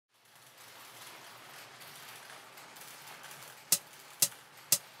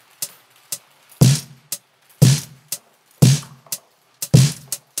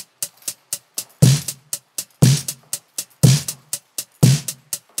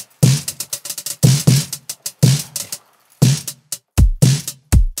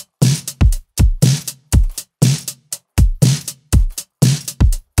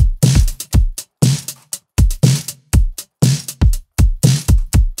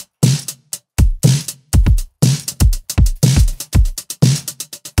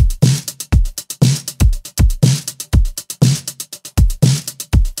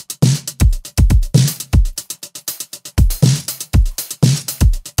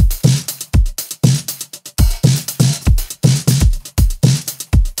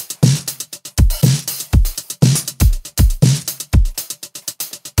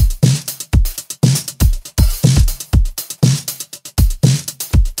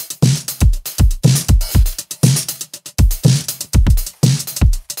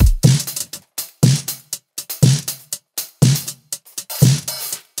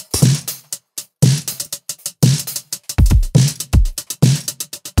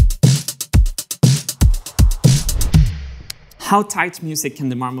How tight music can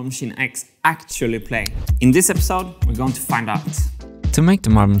the Marble Machine X actually play? In this episode, we're going to find out. To make the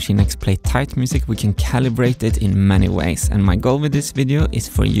Marble Machine X play tight music, we can calibrate it in many ways, and my goal with this video is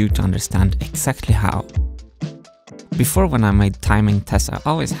for you to understand exactly how. Before, when I made timing tests, I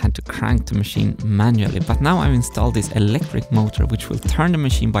always had to crank the machine manually, but now I've installed this electric motor which will turn the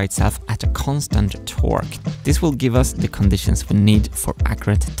machine by itself at a constant torque. This will give us the conditions we need for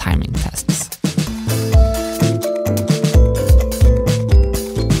accurate timing tests.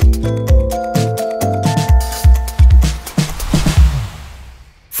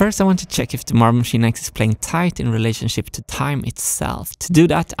 First, I want to check if the Marble Machine X is playing tight in relationship to time itself. To do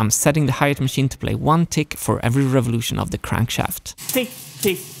that, I'm setting the hi-hat machine to play 1 tick for every revolution of the crankshaft. Tick,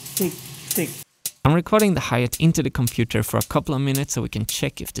 tick, tick, tick. I'm recording the hi-hat into the computer for a couple of minutes so we can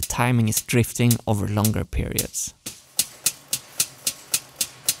check if the timing is drifting over longer periods.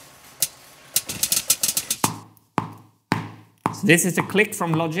 So this is the click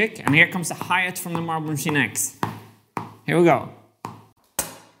from Logic, and here comes the hi-hat from the Marble Machine X. Here we go.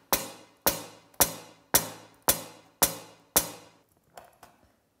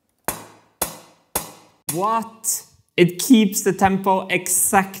 What? It keeps the tempo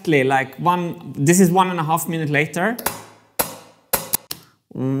exactly like this is 1.5 minutes later.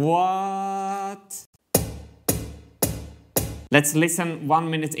 What? Let's listen 1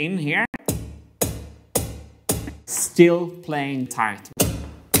 minute in here. Still playing tight.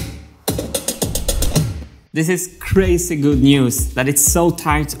 This is crazy good news that it's so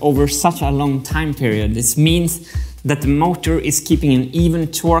tight over such a long time period. This means that the motor is keeping an even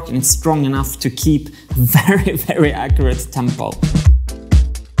torque and it's strong enough to keep very accurate tempo.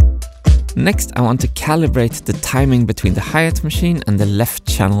 Next, I want to calibrate the timing between the hi-hat machine and the left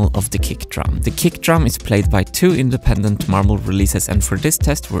channel of the kick drum. The kick drum is played by 2 independent marble releases, and for this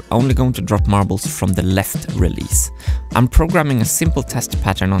test we're only going to drop marbles from the left release. I'm programming a simple test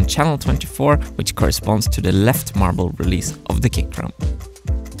pattern on channel 24 which corresponds to the left marble release of the kick drum.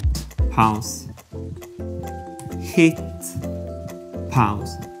 Pause. Hit,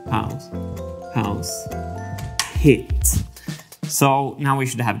 pause, pause, pause, hit. So now we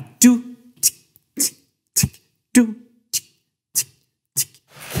should have do, tick, tick, tick, do, tick, tick, tick.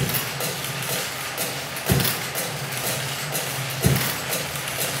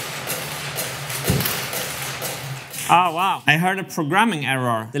 Oh wow, I heard a programming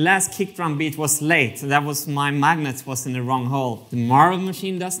error. The last kick drum beat was late. That was my magnet was in the wrong hole. The Marble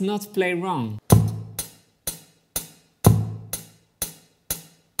Machine does not play wrong.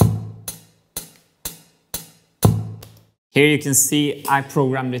 Here you can see I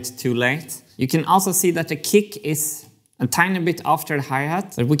programmed it too late. You can also see that the kick is a tiny bit after the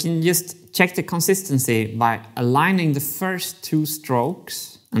hi-hat, but we can just check the consistency by aligning the first 2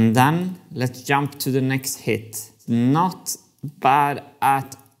 strokes, and then let's jump to the next hit. Not bad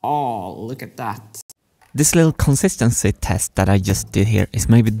at all, look at that. This little consistency test that I just did here is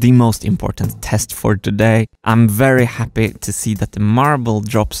maybe the most important test for today. I'm very happy to see that the marble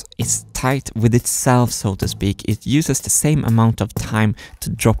drops is tight with itself, so to speak. It uses the same amount of time to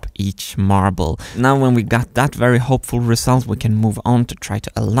drop each marble. Now when we got that very hopeful result, we can move on to try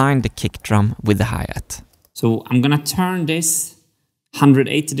to align the kick drum with the hi-hat. So I'm gonna turn this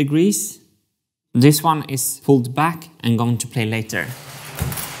 180 degrees. This one is pulled back and going to play later.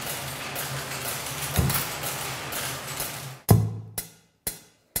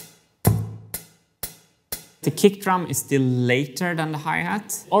 The kick drum is still later than the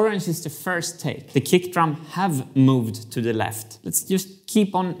hi-hat. Orange is the first take. The kick drum have moved to the left. Let's just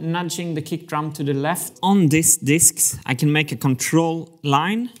keep on nudging the kick drum to the left. On these discs, I can make a control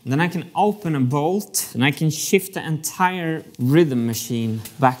line. Then I can open a bolt and I can shift the entire rhythm machine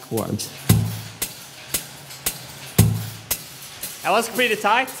backward. That was pretty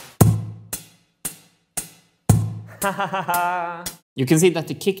tight. You can see that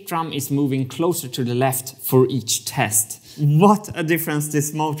the kick drum is moving closer to the left for each test. What a difference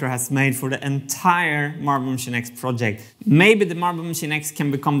this motor has made for the entire Marble Machine X project. Maybe the Marble Machine X can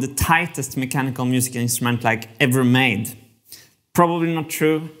become the tightest mechanical music instrument like ever made. Probably not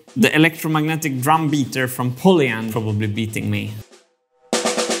true. The electromagnetic drum beater from Polyend probably beating me.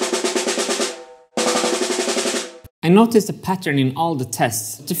 I noticed a pattern in all the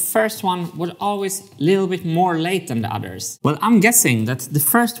tests. The first one was always a little bit more late than the others. Well, I'm guessing that the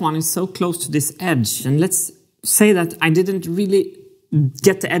first one is so close to this edge, and let's say that I didn't really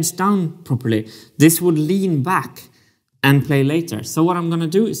get the edge down properly. This would lean back and play later. So what I'm gonna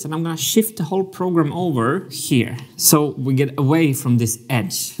do is that I'm gonna shift the whole program over here so we get away from this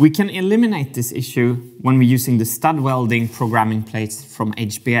edge. We can eliminate this issue when we're using the stud welding programming plates from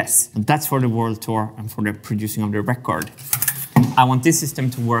HBS. That's for the world tour and for the producing of the record. I want this system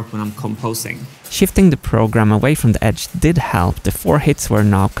to work when I'm composing. Shifting the program away from the edge did help. The 4 hits were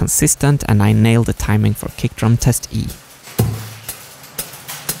now consistent and I nailed the timing for kick drum test E.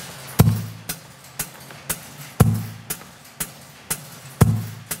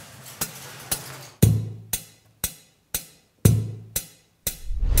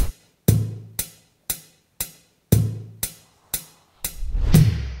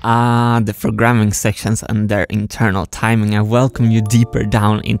 The programming sections and their internal timing. I welcome you deeper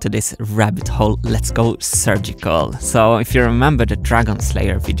down into this rabbit hole. Let's go surgical. So if you remember the Dragon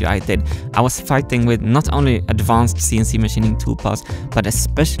Slayer video I did, I was fighting with not only advanced CNC machining toolpaths, but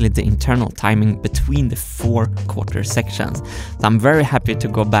especially the internal timing between the 4 quarter sections. So I'm very happy to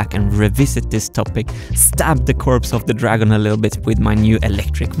go back and revisit this topic, stab the corpse of the dragon a little bit with my new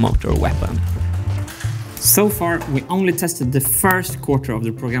electric motor weapon. So far, we only tested the first quarter of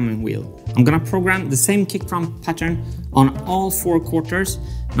the programming wheel. I'm gonna program the same kick drum pattern on all 4 quarters,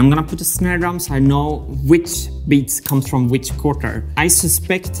 and I'm gonna put a snare drum so I know which beats comes from which quarter. I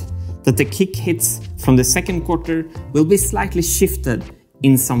suspect that the kick hits from the second quarter will be slightly shifted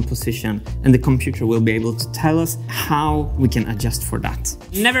in some position, and the computer will be able to tell us how we can adjust for that.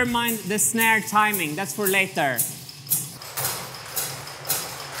 Never mind the snare timing, that's for later.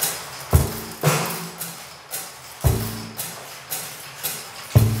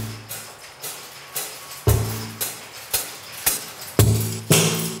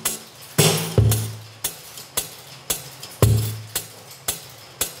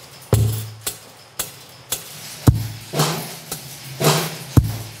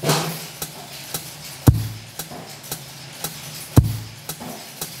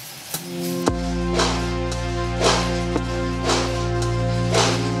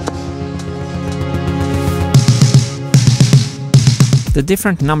 The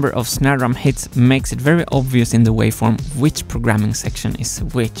different number of snare drum hits makes it very obvious in the waveform which programming section is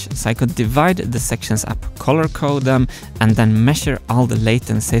which, so I could divide the sections up, color code them, and then measure all the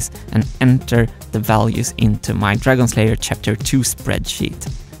latencies and enter the values into my Dragon Slayer Chapter 2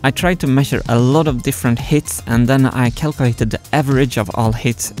 spreadsheet. I tried to measure a lot of different hits and then I calculated the average of all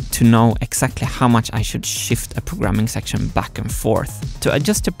hits to know exactly how much I should shift a programming section back and forth. To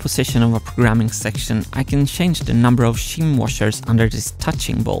adjust the position of a programming section, I can change the number of shim washers under this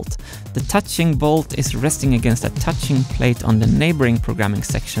touching bolt. The touching bolt is resting against a touching plate on the neighboring programming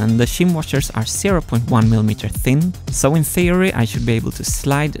section. The shim washers are 0.1 mm thin, so in theory I should be able to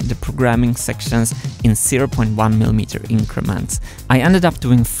slide the programming sections in 0.1 mm increments. I ended up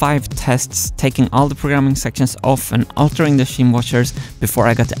doing 5 tests, taking all the programming sections off and altering the shim washers before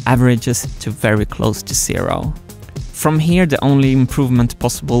I got the averages to very close to 0. From here, the only improvement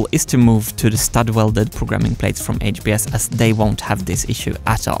possible is to move to the stud-welded programming plates from HBS, as they won't have this issue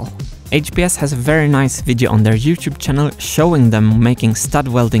at all. HBS has a very nice video on their YouTube channel showing them making stud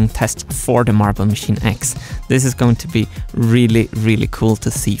welding tests for the Marble Machine X. This is going to be really cool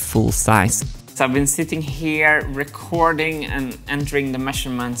to see full size. So I've been sitting here recording and entering the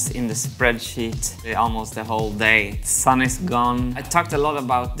measurements in the spreadsheet almost the whole day. The sun is gone. I talked a lot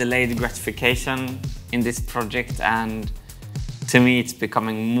about delayed gratification in this project, and to me it's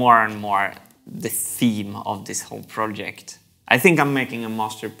becoming more and more the theme of this whole project. I think I'm making a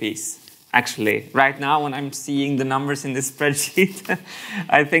masterpiece. Actually, right now when I'm seeing the numbers in this spreadsheet,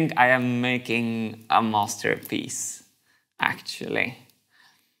 I think I am making a masterpiece, actually.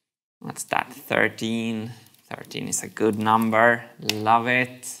 What's that? 13. 13 is a good number. Love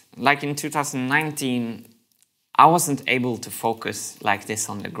it. Like in 2019, I wasn't able to focus like this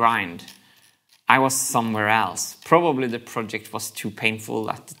on the grind. I was somewhere else. Probably the project was too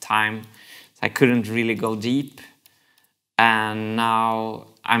painful at the time, so I couldn't really go deep. And now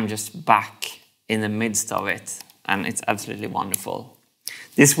I'm just back in the midst of it, and it's absolutely wonderful.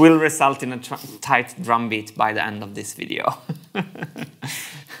 This will result in a tight drum beat by the end of this video.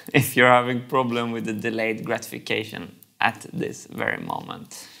 If you're having problem with the delayed gratification at this very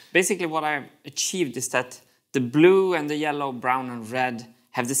moment. Basically what I've achieved is that the blue and the yellow, brown and red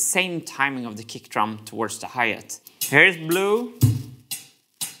have the same timing of the kick drum towards the hi-hat. Here's blue.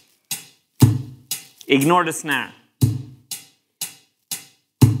 Ignore the snare.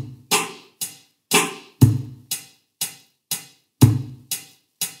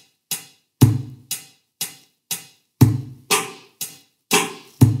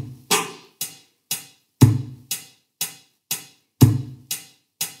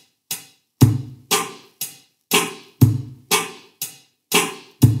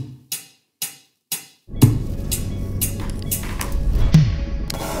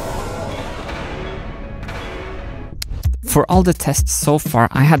 For all the tests so far,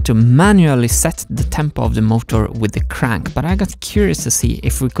 I had to manually set the tempo of the motor with the crank, but I got curious to see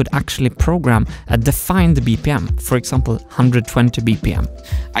if we could actually program a defined BPM, for example 120 BPM.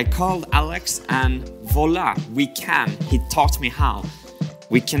 I called Alex and voila, we can. He taught me how.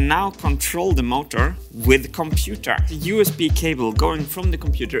 We can now control the motor with the computer. The USB cable going from the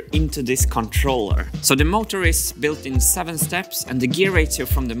computer into this controller. So the motor is built in 7 steps and the gear ratio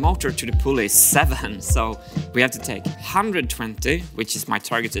from the motor to the pulley is 7. So we have to take 120, which is my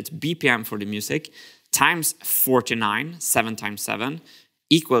targeted BPM for the music, times 49, 7 times 7,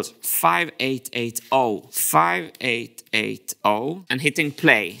 equals 5880. 5880, and hitting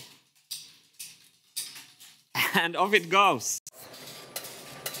play. And off it goes.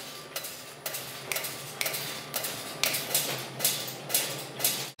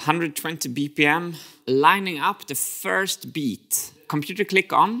 (120 BPM, lining up the first beat. Computer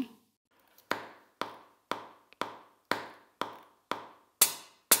click on.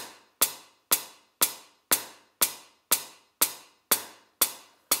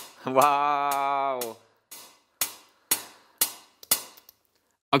 Wow.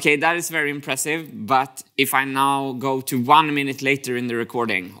 Okay, that is very impressive, but if I now go to 1 minute later in the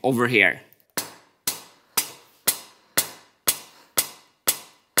recording, over here.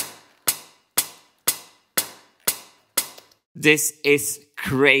 This is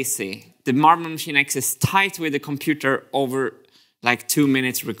crazy. The Marble Machine X is tight with the computer over like 2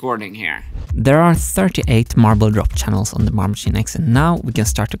 minutes recording here. There are 38 marble drop channels on the Marble Machine X, and now we can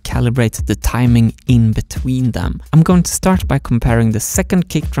start to calibrate the timing in between them. I'm going to start by comparing the second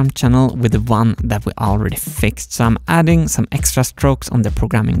kick drum channel with the one that we already fixed, so I'm adding some extra strokes on the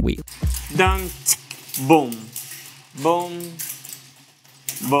programming wheel. Dun, boom, boom,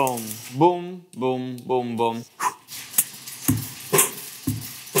 boom, boom, boom, boom, boom.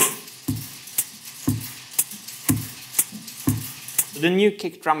 The new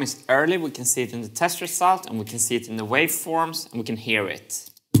kick drum is early, we can see it in the test result, and we can see it in the waveforms, and we can hear it.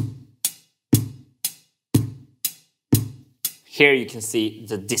 Here you can see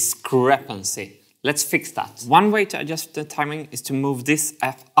the discrepancy. Let's fix that. One way to adjust the timing is to move this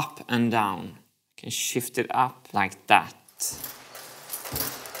F up and down. You can shift it up like that.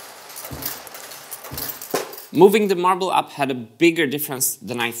 Moving the marble up had a bigger difference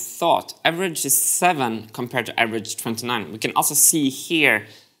than I thought. Average is 7 compared to average 29. We can also see here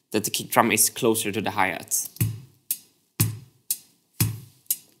that the kick drum is closer to the hi-hat.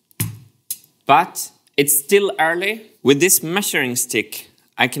 But it's still early. With this measuring stick,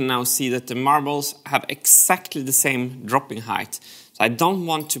 I can now see that the marbles have exactly the same dropping height. So I don't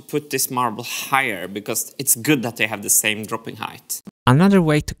want to put this marble higher because it's good that they have the same dropping height. Another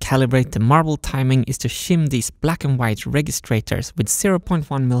way to calibrate the marble timing is to shim these black and white registrators with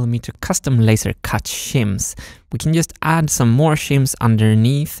 0.1mm custom laser cut shims. We can just add some more shims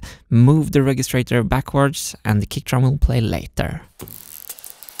underneath, move the registrator backwards, and the kick drum will play later.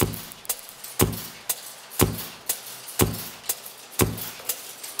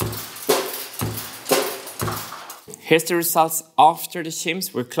 Here's the results after the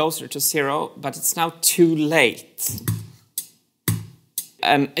shims. We're closer to 0, but it's now too late.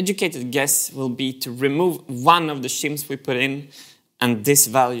 An educated guess will be to remove one of the shims we put in, and this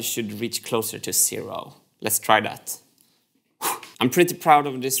value should reach closer to 0. Let's try that. I'm pretty proud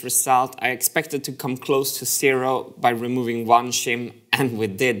of this result. I expected to come close to 0 by removing one shim, and we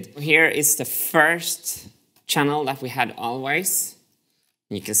did. Here is the first channel that we had always.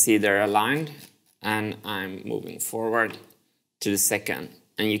 You can see they're aligned, and I'm moving forward to the second,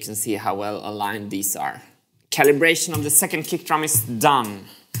 and you can see how well aligned these are. Calibration of the second kick drum is done.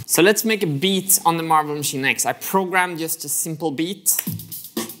 So let's make a beat on the Marble Machine X. I programmed just a simple beat.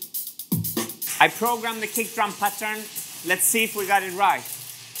 I programmed the kick drum pattern. Let's see if we got it right.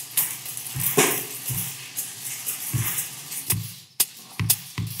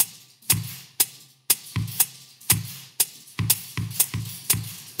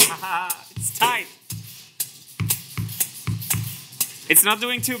 Haha, it's tight. It's not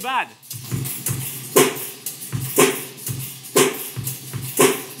doing too bad.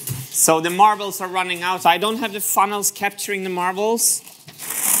 So the marbles are running out. I don't have the funnels capturing the marbles.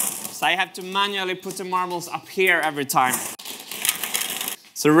 So I have to manually put the marbles up here every time.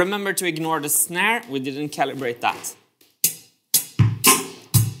 So remember to ignore the snare. We didn't calibrate that.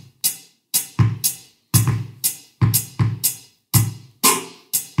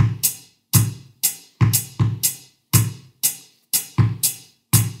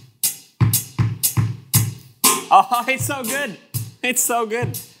 Oh, it's so good. It's so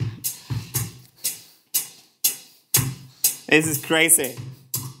good. This is crazy.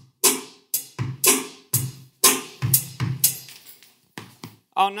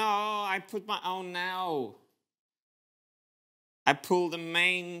 Oh no, I put my... Oh no. I pulled the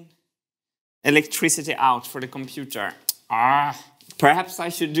main electricity out for the computer. Perhaps I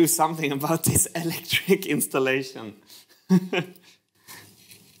should do something about this electric installation.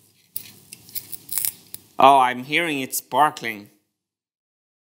 Oh, I'm hearing it sparkling.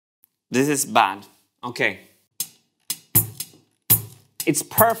 This is bad. Okay. It's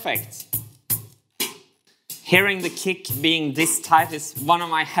perfect. Hearing the kick being this tight is one of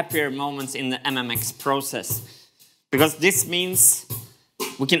my happier moments in the MMX process. Because this means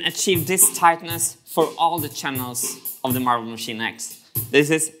we can achieve this tightness for all the channels of the Marble Machine X. This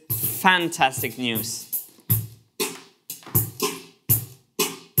is fantastic news.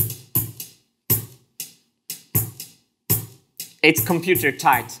 It's computer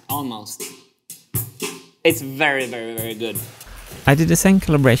tight, almost. It's very, very, very good. I did the same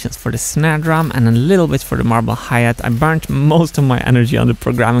calibrations for the snare drum and a little bit for the marble hi-hat. I burnt most of my energy on the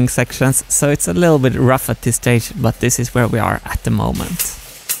programming sections, so it's a little bit rough at this stage, but this is where we are at the moment.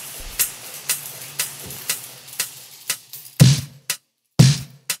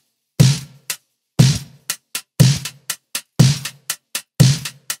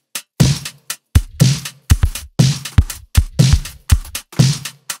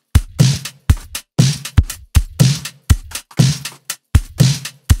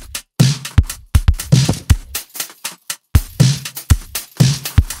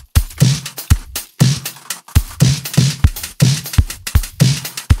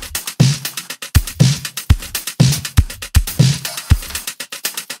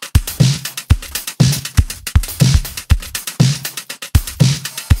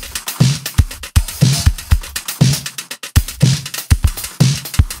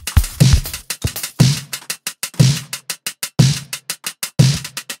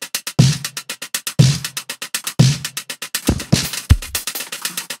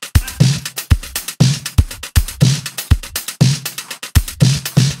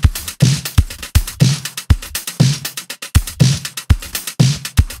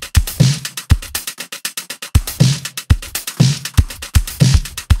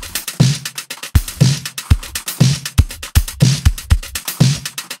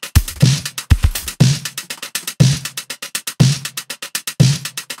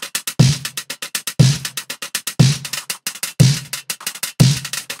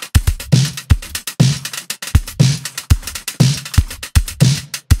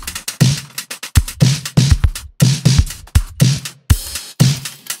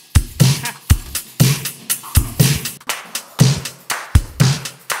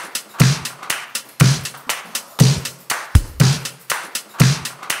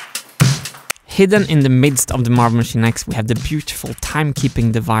 Hidden in the midst of the Marble Machine X, we have the beautiful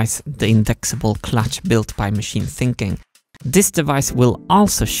timekeeping device, the indexable clutch built by machine thinking. This device will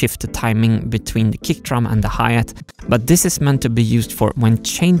also shift the timing between the kick drum and the hi-hat, but this is meant to be used for when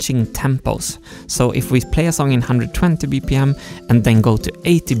changing tempos. So if we play a song in 120 BPM and then go to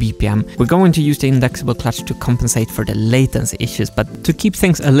 80 BPM, we're going to use the indexable clutch to compensate for the latency issues, but to keep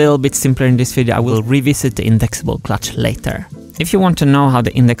things a little bit simpler in this video, I will revisit the indexable clutch later. If you want to know how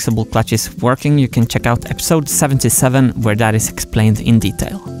the indexable clutch is working, you can check out episode 77 where that is explained in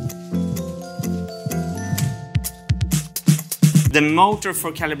detail. The motor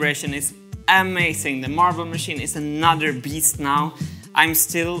for calibration is amazing. The Marble Machine is another beast now. I'm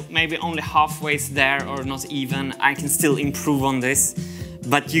still maybe only halfway there or not even. I can still improve on this,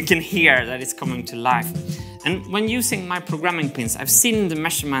 but you can hear that it's coming to life. And when using my programming pins, I've seen in the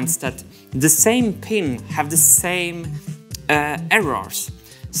measurements that the same pin have the same errors.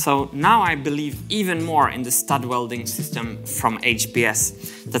 So now I believe even more in the stud welding system from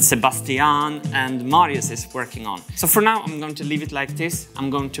HBS that Sebastiaan and Marius is working on. So for now I'm going to leave it like this. I'm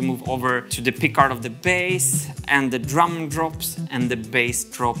going to move over to the pickguard of the bass and the drum drops and the bass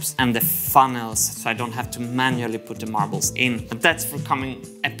drops and the funnels, so I don't have to manually put the marbles in. But that's for coming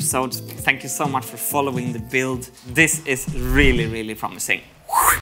episodes. Thank you so much for following the build. This is really, really promising.